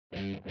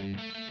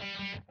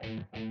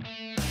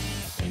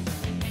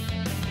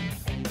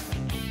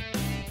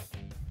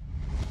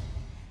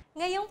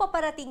Ngayong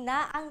paparating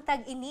na ang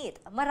tag-init,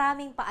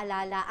 maraming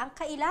paalala ang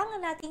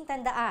kailangan nating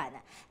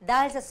tandaan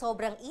dahil sa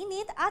sobrang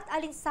init at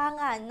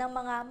alinsangan ng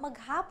mga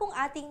maghapong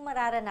ating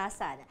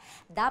mararanasan.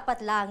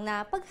 Dapat lang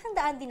na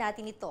paghandaan din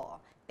natin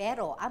ito.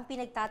 Pero ang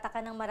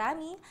pinagtataka ng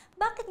marami,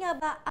 bakit nga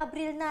ba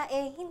Abril na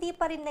hindi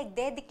pa rin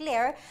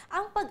nagde-declare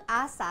ang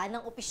pag-asa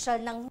ng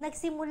opisyal ng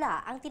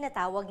nagsimula ang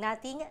tinatawag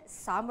nating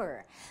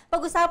summer?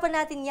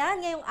 Pag-usapan natin yan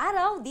ngayong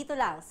araw dito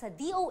lang sa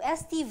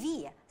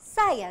DOSTv,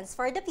 Science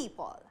for the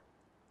People.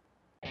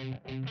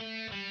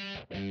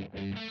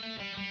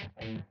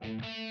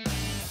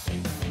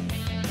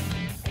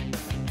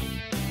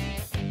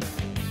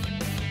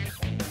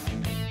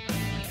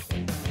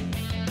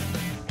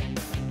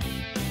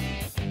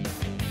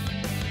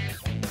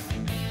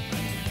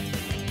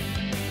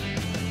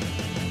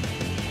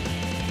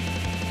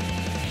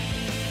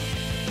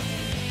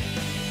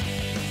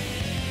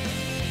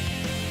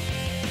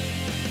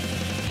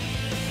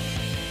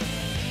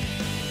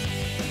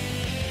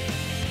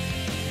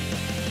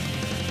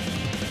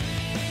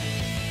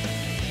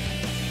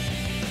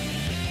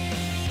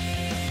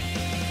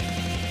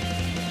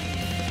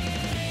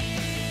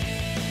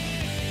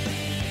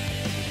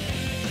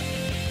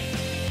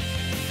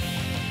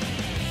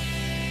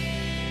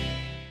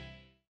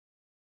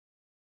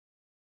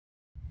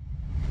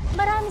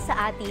 Marami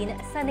sa atin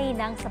sanay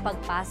nang sa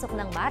pagpasok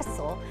ng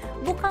Marso,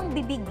 bukang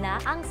bibig na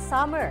ang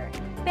summer.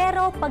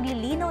 Pero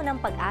paglilinaw ng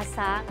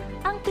pag-asa,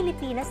 ang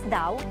Pilipinas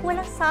daw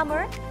walang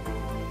summer?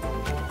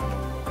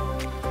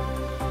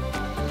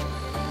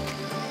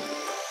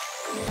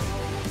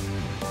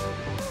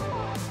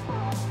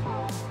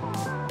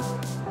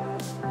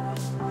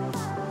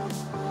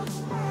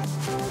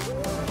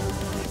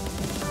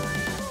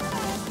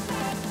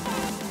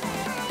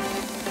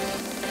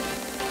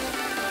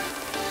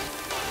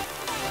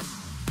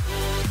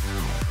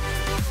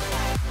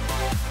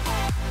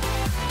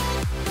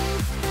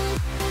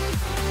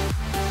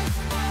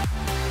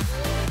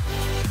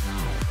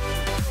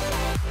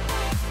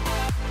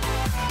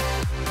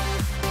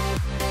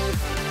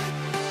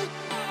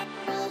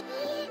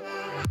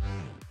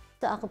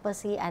 So ako po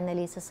si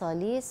Annalisa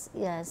Solis,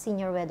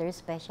 Senior Weather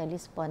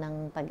Specialist po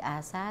ng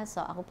Pag-asa.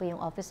 So ako po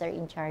yung Officer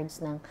in Charge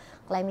ng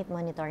Climate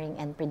Monitoring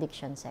and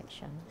Prediction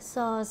Section.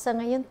 So sa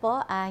ngayon po,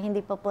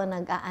 hindi pa po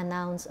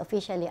nag-a-announce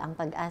officially ang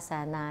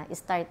Pag-asa na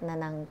start na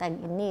ng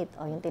tag-init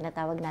o yung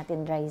tinatawag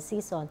natin dry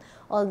season.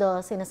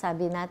 Although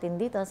sinasabi natin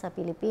dito sa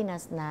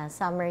Pilipinas na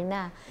summer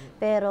na,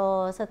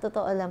 pero sa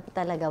totoo lang po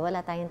talaga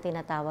wala tayong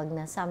tinatawag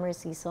na summer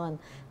season.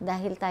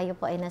 Dahil tayo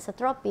po ay nasa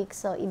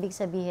tropics, so ibig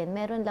sabihin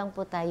meron lang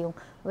po tayong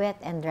wet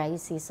and dry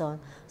season.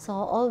 So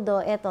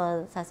although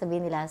ito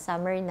sasabihin nila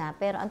summer na,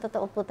 pero ang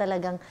totoo po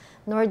talagang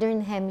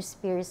Northern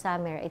Hemisphere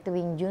summer ay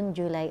tuwing June,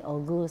 July,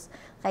 August.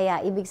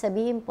 Kaya ibig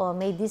sabihin po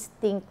may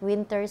distinct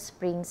winter,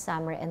 spring,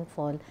 summer, and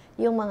fall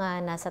yung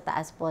mga nasa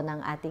taas po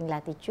ng ating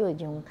latitude,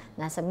 yung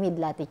nasa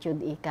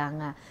mid-latitude ika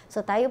nga.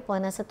 So tayo po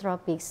nasa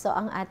tropics, so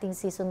ang ating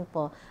season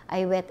po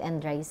ay wet and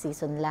dry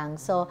season lang.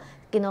 So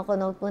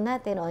kinokonote po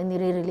natin o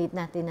nire-relate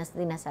natin na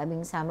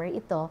sinasabing summer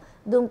ito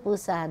doon po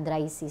sa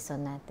dry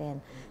season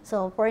natin.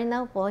 So for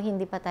now po,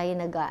 hindi pa tayo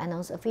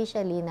nag-a-announce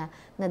officially na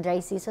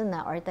dry season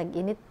na or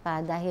tag-init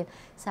pa dahil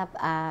sa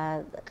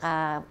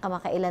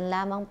kamakailan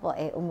lamang po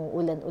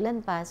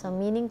umuulan-ulan pa. So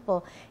meaning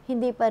po,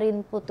 hindi pa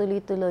rin po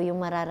tuloy-tuloy yung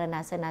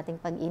mararanasan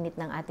nating pag-init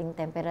ng ating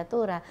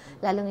temperatura,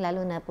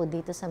 lalong-lalo na po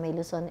dito sa may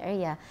Luzon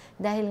area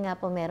dahil nga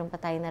po meron pa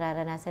tayong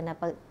nararanasan na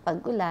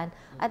pag-ulan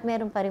at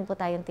meron pa rin po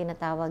tayong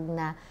tinatawag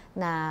na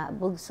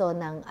bugso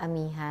ng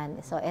amihan.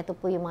 So ito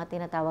po yung mga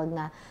tinatawag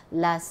na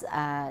last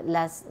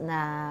na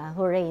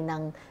hurray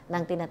ng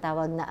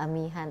tinatawag na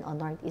amihan o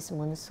northeast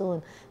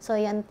monsoon. So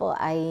yan po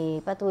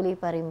ay patuloy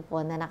pa rin po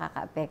na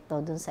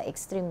nakakaapekto dun sa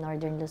extreme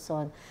northern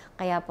Luzon.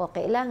 Kaya po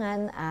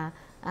kailangan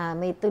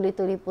may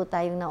tuloy-tuloy po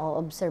tayong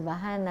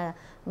naoobserbahan na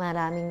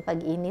maraming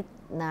pag-init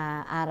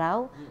na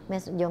araw,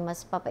 medyo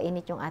mas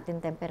papainit yung ating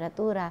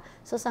temperatura.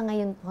 So sa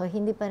ngayon po,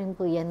 hindi pa rin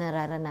po yan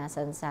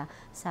nararanasan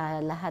sa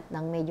lahat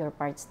ng major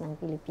parts ng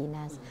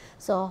Pilipinas.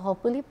 So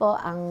hopefully po,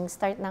 ang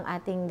start ng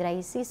ating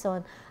dry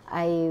season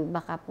ay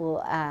baka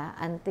po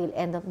until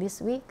end of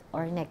this week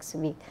or next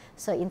week.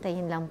 So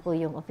intayin lang po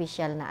yung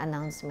official na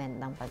announcement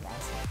ng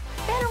Pag-asa.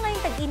 Pero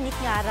ngayong tag-init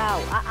nga raw,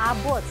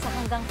 aabot sa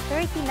hanggang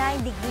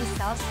 39 degrees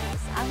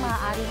Celsius ang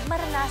maaaring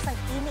maranasang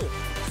init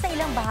sa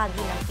ilang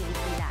bahagi ng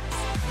Pilipinas.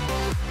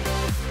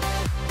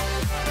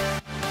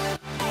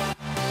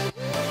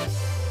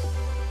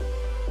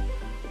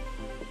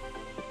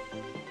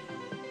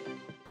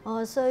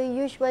 So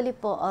usually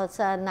po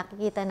sa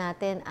nakikita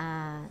natin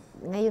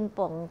ngayon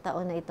pong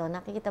taon na ito,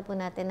 nakikita po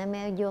natin na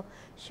medyo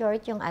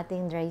short yung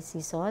ating dry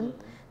season.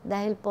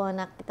 Dahil po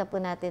nakita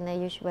po natin na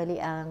usually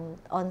ang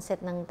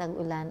onset ng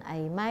tag-ulan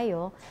ay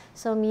Mayo.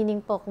 So meaning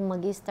po kung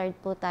mag-start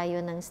po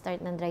tayo ng start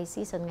ng dry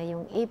season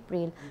ngayong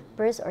April,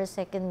 first or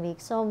second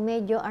week. So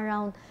medyo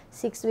around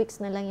 6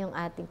 weeks na lang yung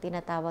ating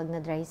tinatawag na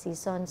dry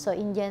season. So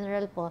in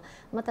general po,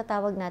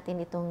 matatawag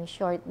natin itong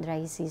short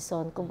dry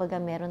season.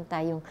 Kumbaga meron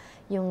tayong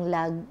yung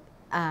lag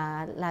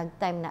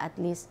time na at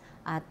least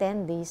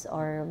 10 days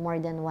or more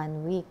than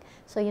 1 week.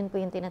 So yun po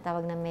yung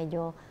tinatawag na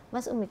medyo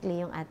mas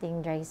umikli yung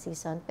ating dry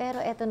season. Pero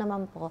ito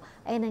naman po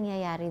ay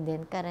nangyayari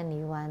din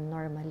karaniwan,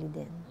 normally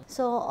din.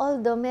 So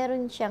although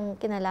meron siyang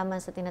kinalaman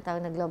sa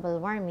tinatawag na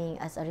global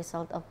warming as a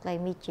result of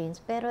climate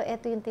change, pero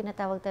ito yung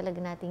tinatawag talaga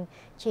nating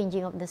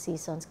changing of the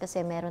seasons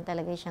kasi meron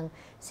talaga siyang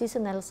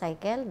seasonal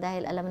cycle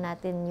dahil alam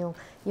natin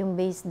yung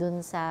based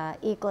dun sa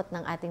ikot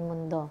ng ating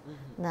mundo.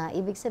 Na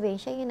ibig sabihin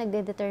siya yung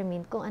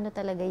nagde-determine kung ano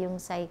talaga yung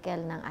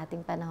cycle ng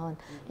ating panahon,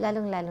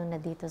 lalong-lalo na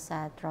dito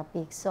sa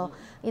tropics. So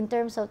in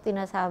terms of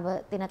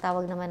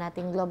tinatawag naman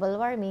nating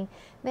global warming,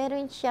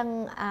 meron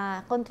siyang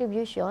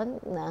contribution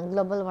ng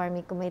global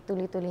warming kung may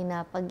tuloy-tuloy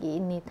na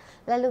pag-iinit.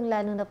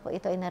 Lalong-lalo na po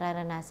ito ay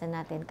nararanasan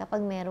natin kapag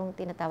merong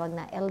tinatawag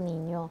na El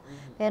Nino.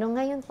 Pero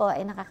ngayon po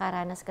ay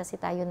nakakaranas kasi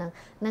tayo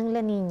ng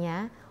La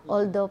Nina,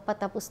 although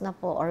patapos na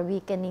po or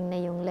weakening na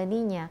yung La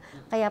Nina,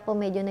 kaya po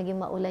medyo naging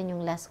maulan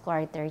yung last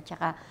quarter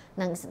tsaka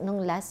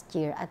nung last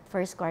year at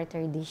first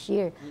quarter this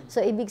year.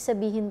 So ibig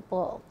sabihin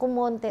po,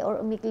 kumonte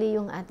or umikli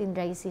yung ating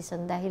dry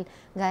season dahil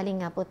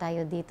galing nga po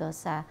tayo dito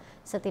sa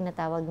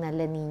tinatawag na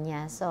La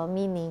Nina. So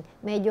meaning,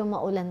 medyo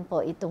maulan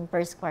po itong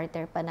first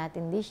quarter pa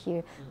natin this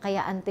year,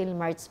 kaya until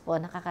March po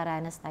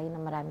nakakaranas tayo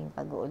ng maraming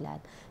pag-uulan.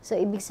 So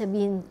ibig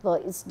sabihin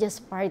po, it's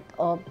just part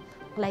of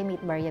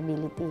climate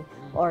variability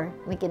or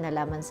may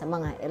kinalaman sa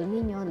mga El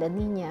Nino, La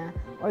Nina,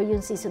 or yung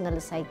seasonal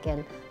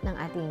cycle ng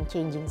ating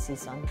changing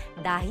season.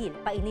 Dahil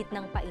painit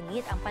ng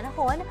painit ang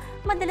panahon,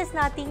 madalas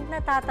nating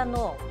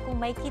natatanong kung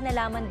may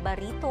kinalaman ba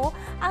rito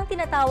ang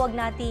tinatawag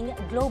nating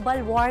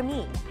global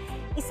warming.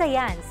 Isa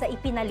yan sa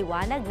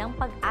ipinaliwanag ng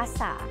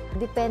Pag-asa.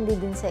 Depende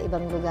din sa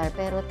ibang lugar,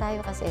 pero tayo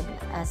kasi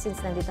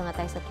since nandito nga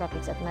tayo sa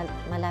tropics at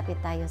malapit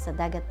tayo sa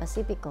dagat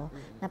Pasipiko,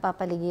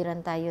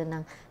 napapaligiran tayo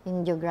ng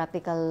yung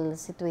geographical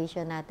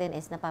situation natin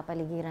is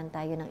napapaligiran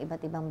tayo ng iba't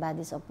ibang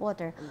bodies of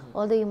water.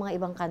 Although yung mga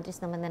ibang countries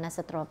naman na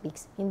nasa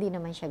tropics, hindi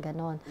naman siya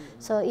ganon.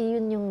 So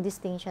iyon yung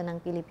distinction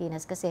ng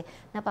Pilipinas kasi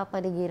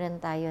napapaligiran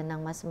tayo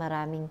ng mas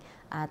maraming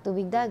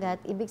tubig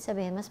dagat, ibig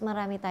sabihin mas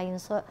marami tayong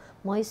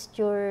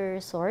moisture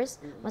source,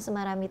 mas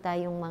marami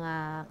tayong mga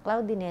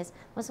cloudiness,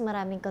 mas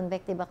maraming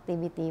convective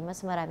activity, mas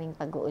maraming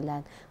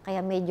pag-uulan.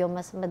 Kaya medyo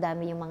mas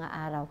madami yung mga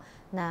araw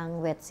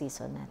ng wet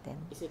season natin.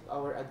 Is it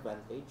our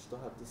advantage to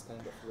have this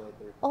kind of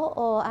weather?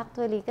 Oo,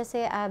 actually,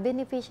 kasi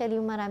beneficial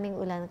yung maraming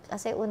ulan.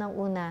 Kasi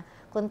unang-una,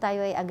 kung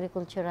tayo ay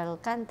agricultural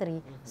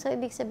country, so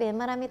ibig sabihin,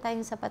 marami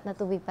tayong sapat na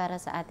tubig para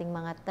sa ating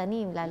mga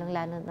tanim,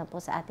 lalong-lalo na po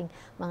sa ating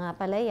mga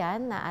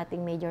palayan na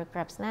ating major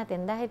crops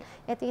natin dahil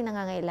ito yung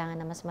nangangailangan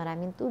na mas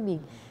maraming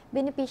tubig.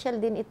 Beneficial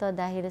din ito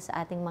dahil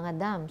sa ating mga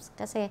dams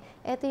kasi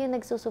ito yung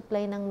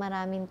nagsusupply ng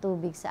maraming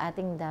tubig sa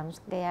ating dams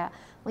kaya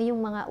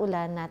yung mga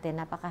ulan natin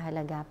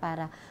napakahalaga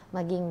para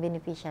maging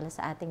beneficial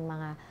sa ating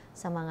mga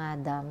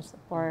dams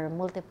for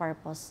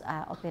multipurpose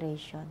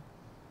operation.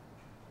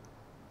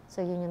 So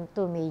yun yung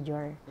two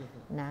major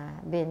na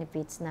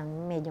benefits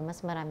ng medyo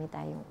mas marami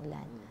tayong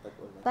ulan.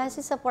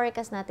 Base sa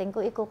forecast natin,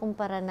 kung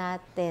ikukumpara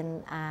natin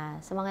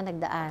sa mga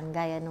nagdaan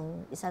gaya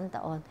nung isang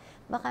taon,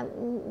 baka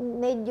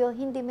medyo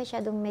hindi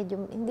masyadong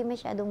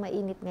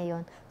mainit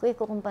ngayon kung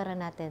ikukumpara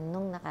natin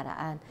nung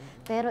nakaraan.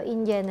 Pero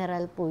in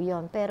general po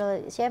yun.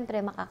 Pero siyempre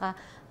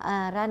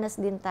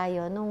makakaranas din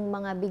tayo nung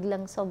mga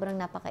biglang sobrang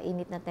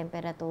napakainit na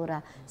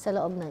temperatura sa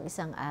loob ng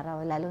isang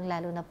araw.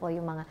 Lalong-lalo na po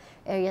yung mga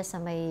areas sa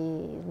may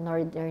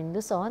northern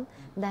Luzon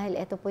dahil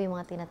ito po yung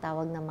mga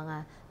tinatawag na mga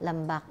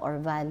lambak or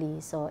valley.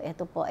 So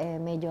ito po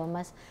medyo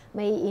mas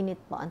maiinit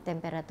po ang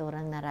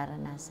temperaturang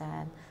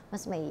nararanasan.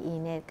 Mas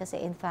maiinit kasi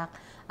in fact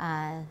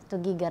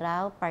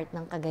Tugigaraw, part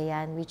ng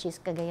Cagayan, which is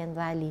Cagayan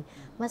Valley,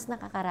 mas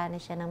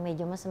nakakaranas siya ng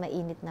medyo mas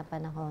mainit na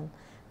panahon.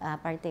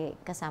 Parte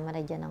kasama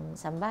na dyan ng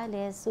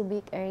Zambales,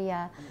 Subic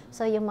area.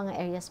 So yung mga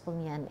areas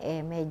pong yan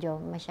medyo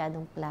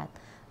masyadong flat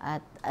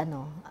at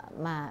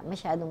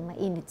masyadong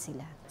mainit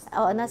sila.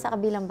 Nasa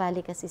kabilang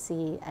valley kasi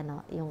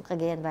yung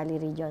Cagayan Valley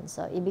region.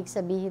 So ibig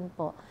sabihin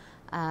po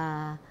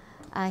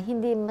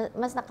hindi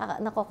mas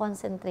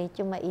nako-concentrate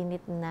yung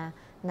mainit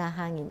na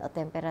hangin o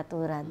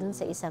temperatura dun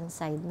sa isang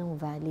side ng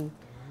valley.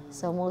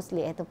 So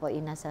mostly ito po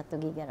yung nasa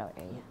Tugigaraw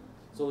area.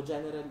 So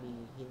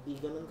generally, hindi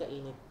ganun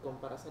kainit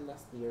kumpara sa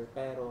last year,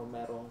 pero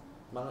merong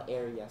mga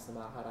areas na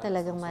makakaranas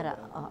Talagang ng sobrang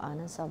oo, init.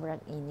 ng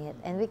sobrang init.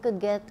 And we could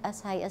get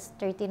as high as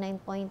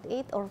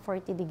 39.8 or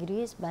 40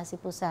 degrees base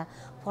po sa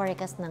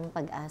forecast ng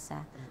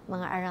pag-asa.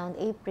 Mga around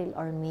April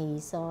or May.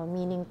 So,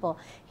 meaning po,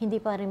 hindi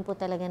pa rin po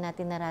talaga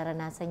natin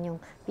nararanasan yung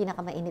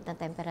pinakamainit na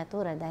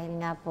temperatura dahil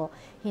nga po,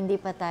 hindi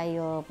pa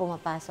tayo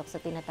pumapasok sa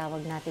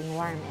tinatawag nating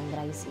warm and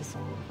dry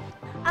season.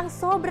 Ang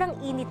sobrang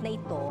init na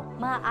ito,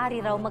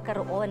 maaari raw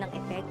magkaroon ng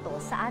epekto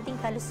sa ating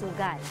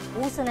kalusugan.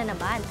 Uso na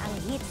naman ang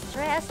heat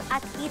stress at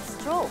heat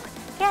stroke.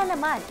 Kaya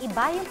naman,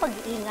 iba yung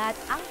pag-iingat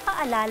ang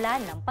paalala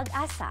ng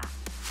pag-asa.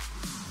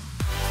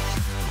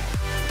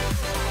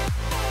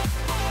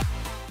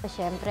 So,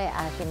 syempre,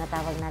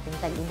 tinatawag natin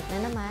tag-init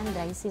na naman,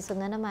 dry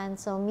season na naman.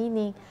 So,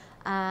 meaning,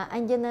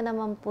 andyan na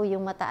naman po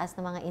yung mataas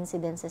na mga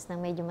incidences ng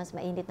medyo mas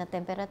mainit na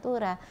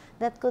temperatura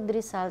that could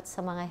result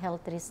sa mga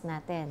health risks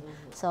natin.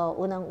 So,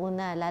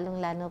 unang-una,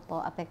 lalong-lalo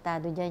po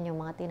apektado dyan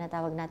yung mga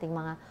tinatawag nating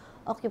mga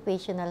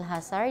occupational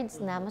hazards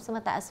na mas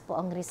mataas po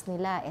ang risk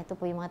nila. Ito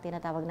po yung mga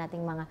tinatawag nating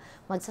mga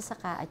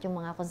magsasaka at yung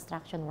mga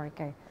construction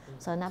worker.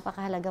 So,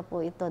 napakahalaga po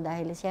ito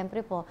dahil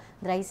siyempre po,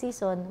 dry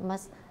season,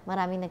 mas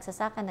maraming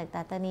nagsasaka,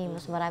 nagtatanim,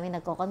 mas maraming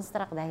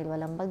nagko-construct dahil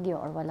walang bagyo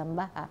or walang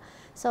baha.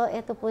 So,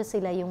 ito po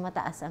sila yung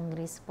mataas ang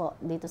risk po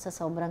dito sa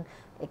sobrang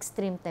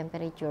extreme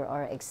temperature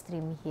or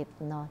extreme heat,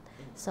 no?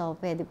 So,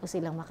 pwede po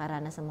silang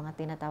makaranas ng mga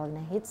tinatawag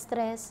na heat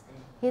stress,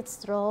 heat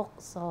stroke.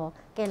 So,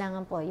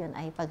 kailangan po yun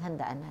ay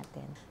paghandaan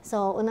natin.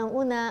 So,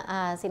 unang-una,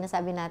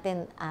 sinasabi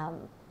natin,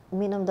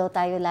 uminom daw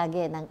tayo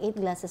lagi ng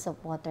 8 glasses of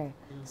water.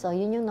 So,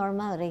 yun yung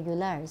normal,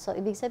 regular. So,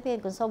 ibig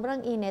sabihin, kung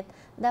sobrang init,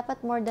 dapat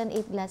more than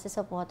 8 glasses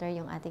of water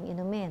yung ating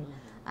inumin.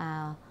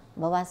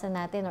 Bawasan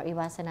natin or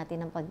iwasan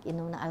natin ang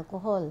pag-inom ng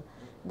alcohol.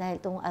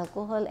 Dahil itong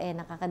alcohol,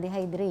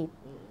 nakaka-dehydrate.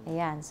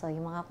 Ayan, so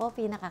yung mga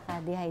coffee,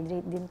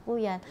 nakaka-dehydrate din po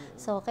yan.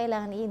 So,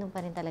 kailangan iinom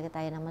pa rin talaga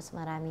tayo ng mas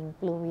maraming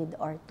fluid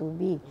or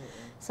tubig.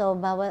 So,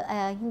 bawal,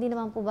 hindi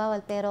naman po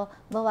bawal, pero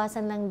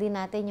bawasan lang din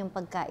natin yung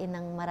pagkain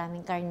ng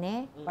maraming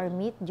karne or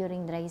meat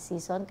during dry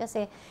season.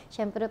 Kasi,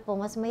 syempre po,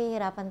 mas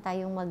mahihirapan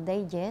tayong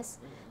mag-digest.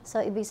 So,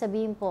 ibig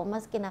sabihin po,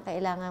 mas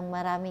kinakailangan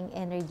maraming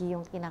energy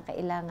yung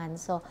kinakailangan.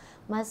 So,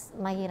 mas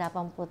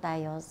mahirapan po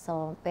tayo.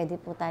 So,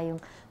 pwede po tayong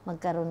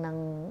magkaroon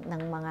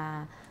ng mga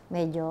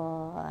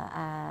medyo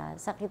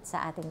sakit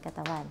sa ating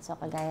katawan. So,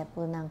 kagaya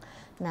po ng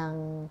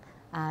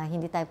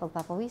hindi tayo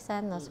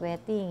pagpapawisan, no,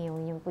 sweating,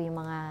 yung po yung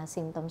mga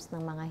symptoms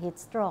ng mga heat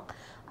stroke.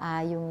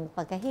 Yung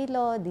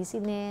pagkahilo,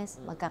 dizziness,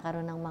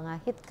 magkakaroon ng mga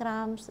heat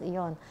cramps,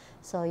 yon.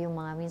 So, yung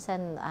mga minsan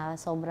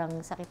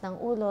sobrang sakit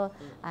ng ulo,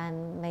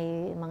 and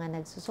may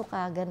mga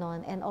nagsusuka,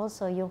 ganon. And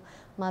also, yung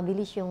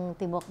mabilis yung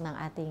tibok ng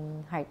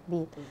ating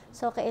heartbeat.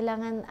 So,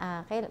 kailangan,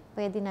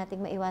 pwede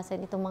nating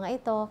maiwasan itong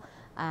mga ito.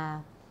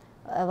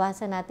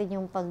 Iwasan natin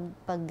yung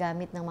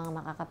paggamit ng mga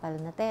makakapal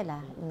na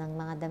tela, ng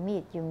mga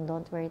damit, yung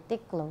don't wear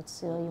thick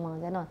clothes, so yung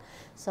mga ganon.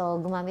 So,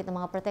 gumamit ng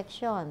mga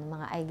protection,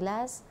 mga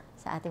eyeglass,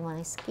 sa ating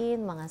mga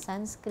skin, mga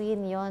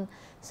sunscreen, yon.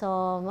 So,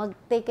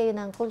 mag-take kayo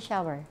ng cool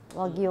shower.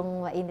 Huwag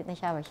yung mainit na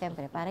shower,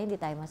 syempre, para hindi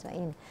tayo mas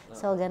mainit.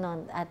 So,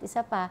 ganon. At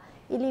isa pa,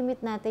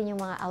 ilimit natin yung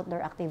mga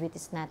outdoor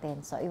activities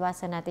natin. So,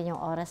 iwasan natin yung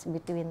oras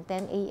between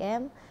 10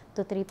 a.m.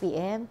 to 3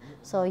 p.m.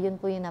 So,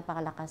 yun po yung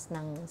napakalakas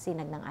ng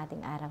sinag ng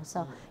ating araw.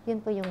 So, yun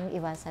po yung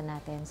iwasan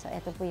natin. So,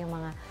 ito po yung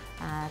mga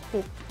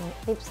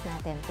tips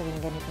natin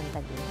tuwing ganitong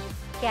tag-init.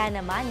 Kaya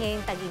naman,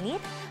 ngayong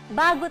tag-init,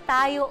 bago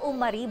tayo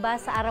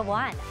umariba sa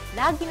arawan,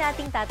 lagi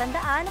nating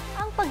tatandaan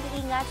ang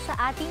pag-iingat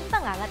sa ating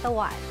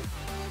pangangatawan.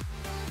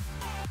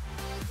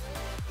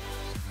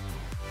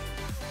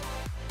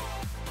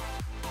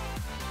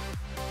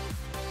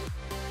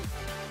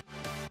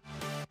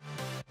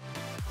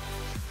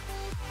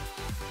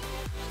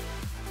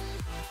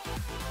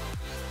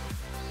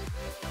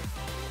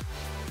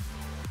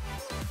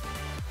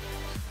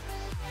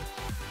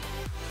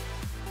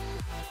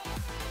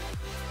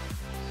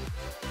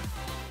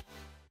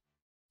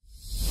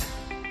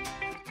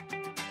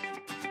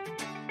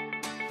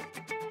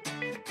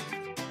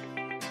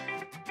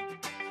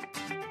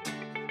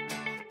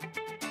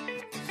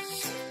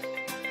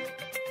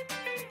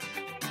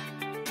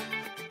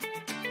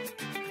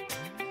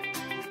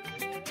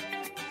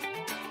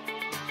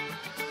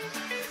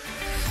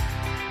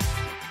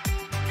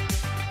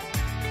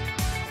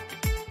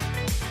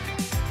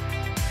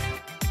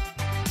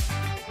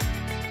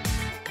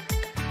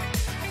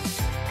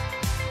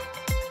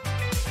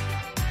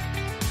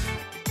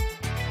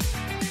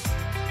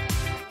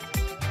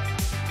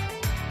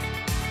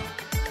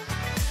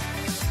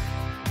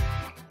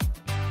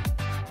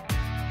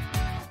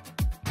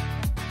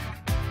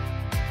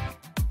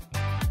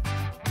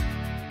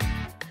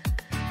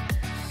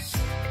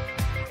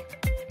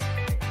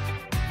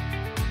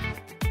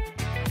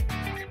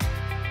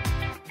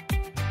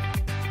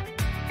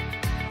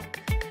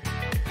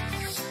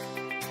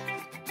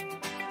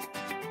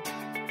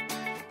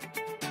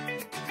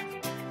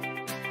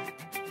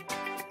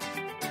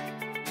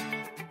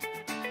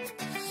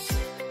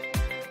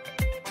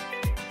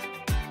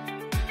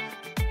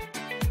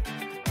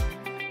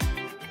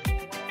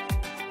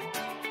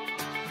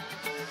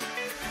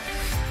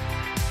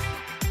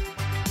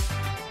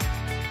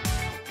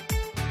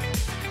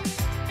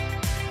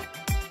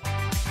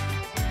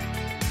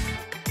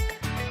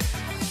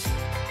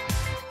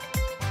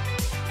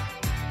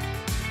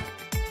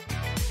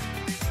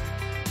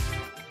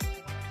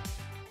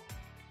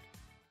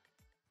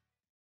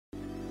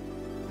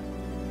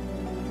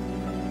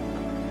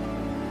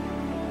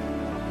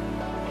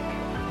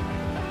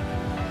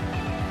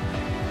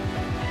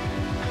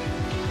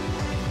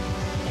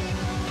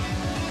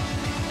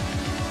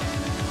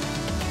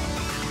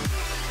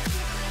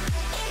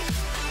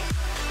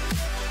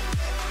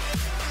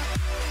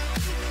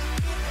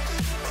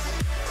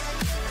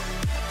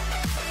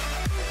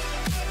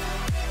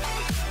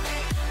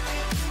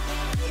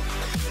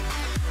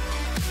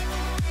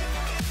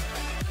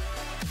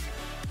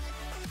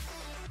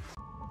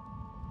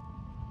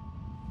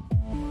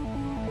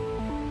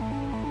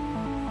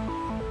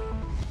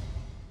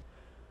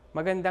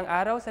 Magandang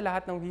araw sa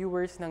lahat ng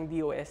viewers ng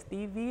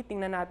DOSTv.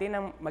 Tingnan natin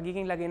ang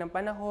magiging lagay ng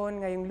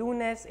panahon ngayong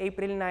Lunes,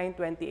 April 9,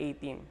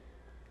 2018.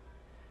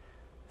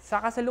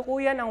 Sa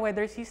kasalukuyan, ang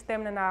weather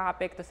system na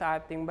nakakaapekto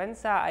sa ating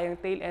bansa ay ang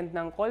tail end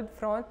ng cold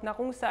front na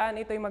kung saan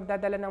ito ay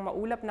magdadala ng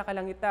maulap na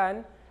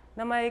kalangitan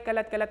na may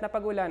kalat-kalat na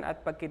pagulan at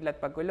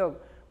pagkidlat-pagkulog,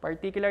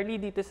 particularly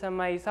dito sa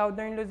may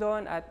Southern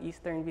Luzon at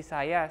Eastern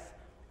Visayas.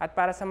 At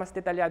para sa mas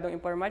detalyadong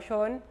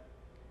impormasyon,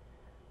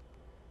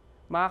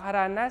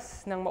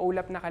 makakaranas ng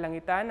maulap na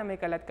kalangitan na may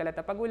kalat-kalat na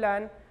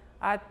pagulan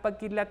at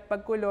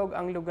pagkidlat-pagkulog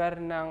ang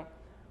lugar ng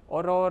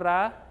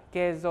Aurora,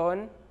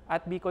 Quezon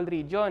at Bicol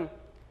Region.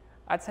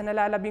 At sa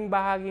nalalabing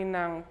bahagi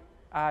ng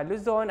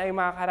Luzon ay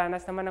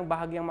makakaranas naman ng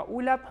bahagyang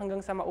maulap hanggang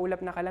sa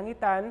maulap na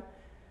kalangitan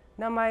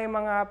na may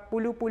mga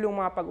pulo-pulong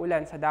mga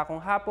pag-ulan sa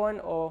dakong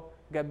hapon o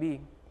gabi.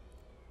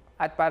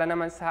 At para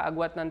naman sa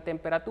agwat ng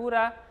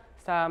temperatura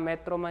sa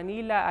Metro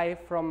Manila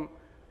ay from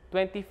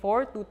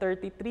 24 to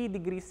 33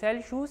 degrees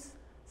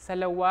Celsius, sa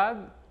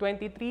Lawag,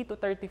 23 to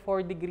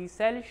 34 degrees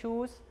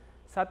Celsius,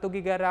 sa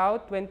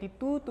Tugigaraw, 22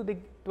 to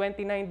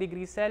 29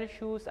 degrees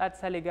Celsius, at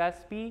sa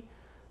Legazpi,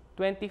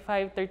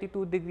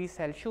 25-32 degrees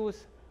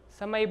Celsius.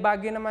 Sa may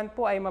Baguio naman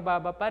po ay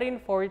mababa pa rin,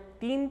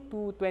 14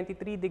 to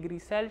 23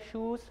 degrees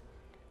Celsius,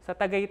 sa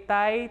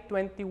Tagaytay,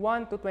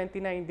 21 to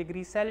 29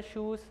 degrees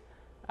Celsius,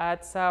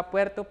 at sa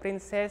Puerto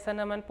Princesa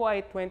naman po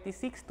ay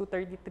 26 to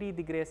 33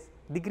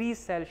 degrees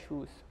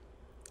Celsius.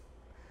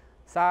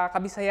 Sa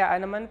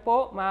Kabisayaan naman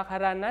po,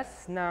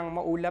 makakaranas ng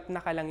maulap na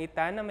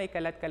kalangitan na may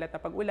kalat-kalat na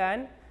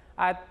pag-ulan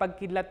at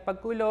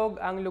pagkidlat-pagkulog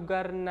ang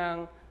lugar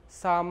ng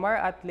Samar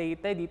at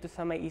Leyte dito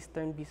sa may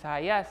Eastern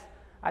Visayas.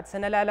 At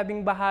sa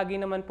nalalabing bahagi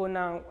naman po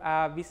ng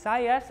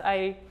Visayas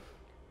ay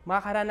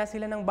makakaranas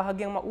sila ng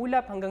bahagyang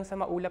maulap hanggang sa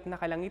maulap na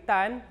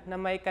kalangitan na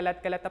may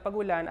kalat-kalat na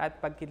pag-ulan at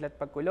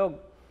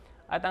pagkidlat-pagkulog.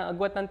 At ang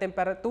agwat ng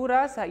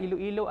temperatura sa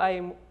Iloilo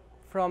ay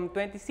from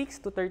 26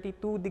 to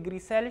 32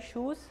 degrees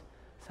Celsius,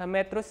 sa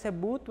Metro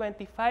Cebu,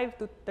 25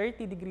 to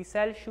 30 degrees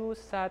Celsius.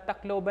 Sa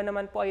Tacloban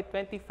naman po ay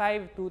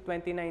 25 to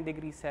 29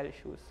 degrees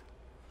Celsius.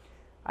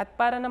 At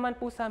para naman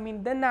po sa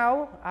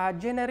Mindanao,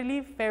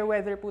 generally fair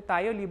weather po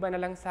tayo, liban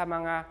na lang sa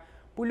mga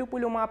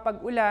pulo-pulong mga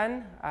pag-ulan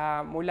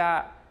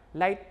mula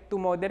light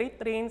to moderate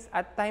rains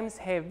at times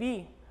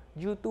heavy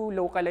due to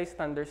localized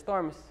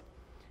thunderstorms.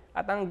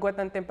 At ang agwat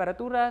ng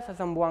temperatura sa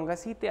Zamboanga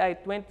City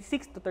ay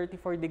 26 to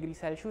 34 degrees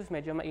Celsius,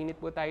 medyo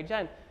mainit po tayo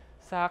dyan.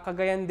 Sa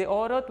Cagayan de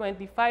Oro,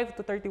 25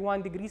 to 31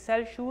 degrees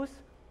Celsius.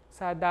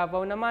 Sa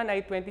Davao naman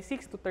ay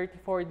 26 to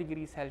 34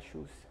 degrees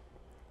Celsius.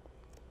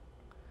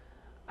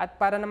 At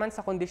para naman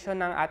sa kondisyon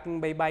ng ating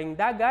baybaying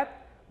dagat,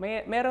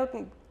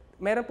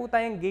 meron po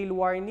tayong gale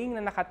warning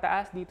na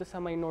nakataas dito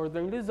sa may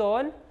Northern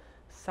Luzon,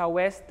 sa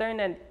Western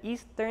and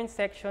Eastern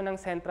section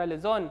ng Central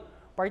Luzon,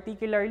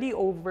 particularly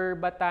over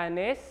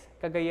Batanes,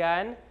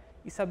 Cagayan,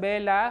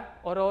 Isabela,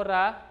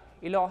 Aurora,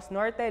 Ilocos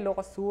Norte,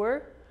 Ilocos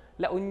Sur,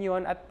 La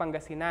Union at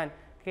Pangasinan.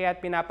 Kaya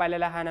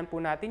pinapaalalahanan po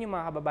natin yung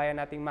mga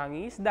kababayan nating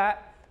mangingisda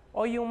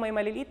o yung may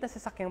maliliit na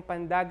sasakyang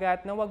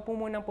pandagat na huwag po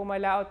munang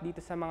pumalaot dito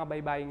sa mga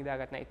baybaying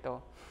dagat na ito.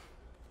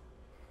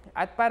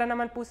 At para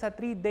naman po sa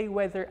 3-day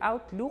weather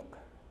outlook,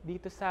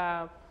 dito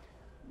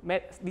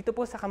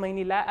po sa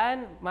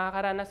Kamaynilaan,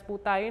 makakaranas po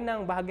tayo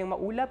ng bahagyang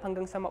maulap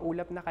hanggang sa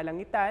maulap na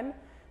kalangitan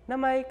na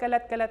may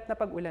kalat-kalat na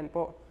pag-ulan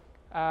po.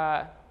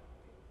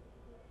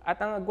 At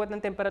ang agwat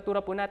ng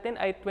temperatura po natin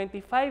ay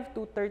 25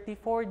 to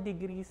 34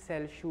 degrees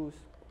Celsius.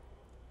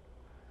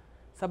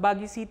 Sa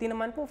Baguio City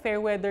naman po, fair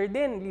weather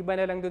din.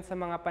 Liban na lang dun sa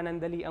mga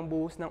panandali ang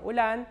buhos ng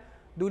ulan,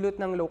 dulot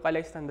ng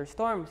localized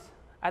thunderstorms.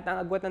 At ang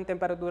agwat ng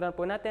temperatura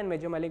po natin,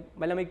 medyo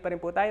malamig pa rin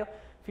po tayo,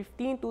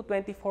 15 to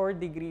 24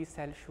 degrees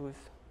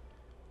Celsius.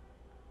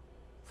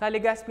 Sa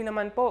Legazpi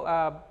naman po,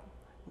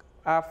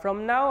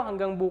 from now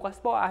hanggang bukas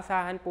po,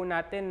 asahan po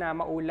natin na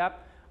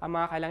maulap ang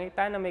mga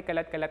kalangitan na may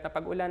kalat-kalat na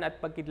pag-ulan at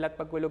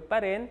pagkidlat-pagkulog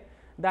pa rin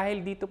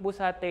dahil dito po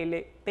sa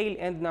tail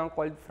end ng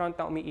cold front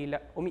na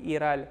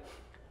umiiral.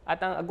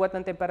 At ang agwat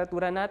ng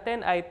temperatura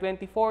natin ay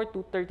 24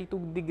 to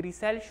 32 degrees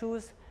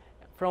Celsius.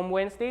 From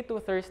Wednesday to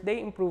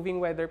Thursday,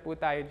 improving weather po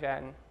tayo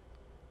dyan.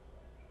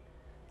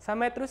 Sa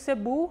Metro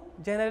Cebu,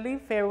 generally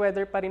fair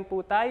weather pa rin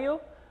po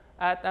tayo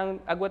at ang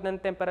agwat ng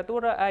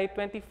temperatura ay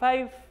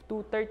 25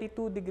 to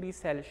 32 degrees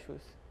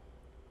Celsius.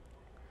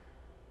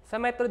 Sa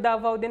Metro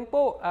Davao din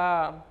po,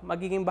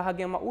 magiging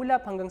bahagyang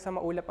maulap hanggang sa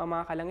maulap ang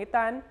mga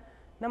kalangitan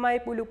na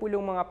may pulo-pulong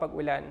mga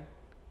pag-ulan.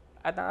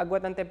 At ang agwat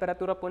ng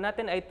temperatura po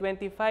natin ay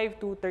 25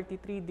 to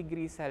 33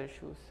 degrees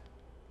Celsius.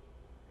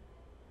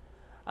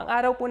 Ang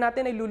araw po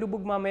natin ay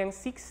lulubog mamayang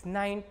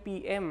 6:09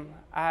 p.m.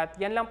 At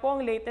yan lang po ang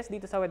latest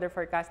dito sa Weather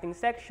Forecasting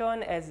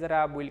Section.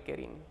 Ezra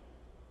Bulkerin.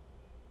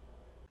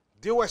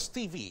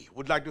 DOSTv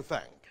would like to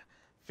thank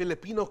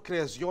Filipino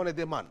Creazione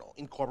de Mano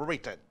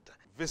Incorporated.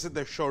 Visit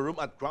their showroom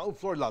at ground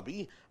floor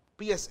lobby,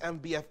 PSM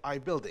BFI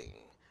Building,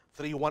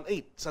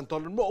 318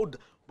 Santolan Road,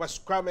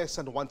 West Crames,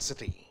 San Juan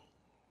City.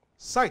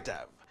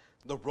 SciTev,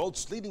 the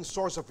world's leading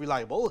source of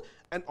reliable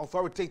and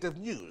authoritative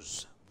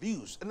news,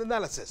 views, and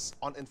analysis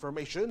on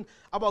information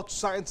about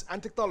science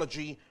and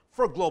technology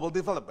for global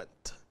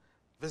development.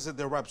 Visit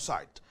their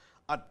website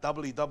at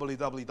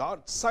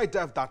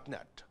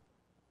www.sidev.net.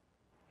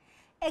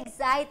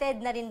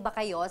 Excited na rin ba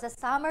kayo sa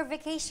summer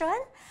vacation?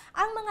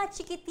 Ang mga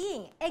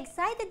chikiting,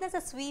 excited na sa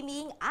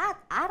swimming at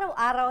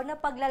araw-araw na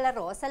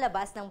paglalaro sa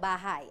labas ng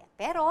bahay.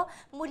 Pero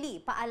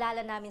muli,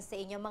 paalala namin sa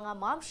inyo mga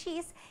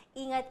momshies,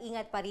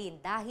 ingat-ingat pa rin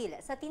dahil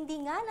sa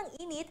tindi nga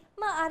ng init,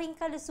 maaring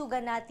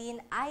kalusugan natin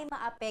ay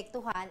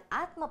maapektuhan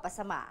at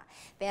mapasama.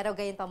 Pero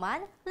gayon pa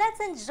man, let's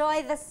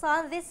enjoy the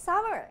sun this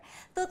summer.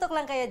 Tutok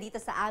lang kayo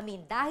dito sa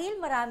amin dahil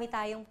marami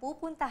tayong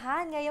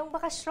pupuntahan ngayong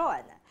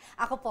bakasyon.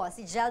 Ako po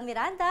si Jel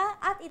Miranda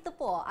at ito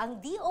po ang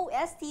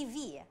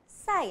DOSTv,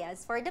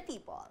 Science for the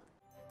People.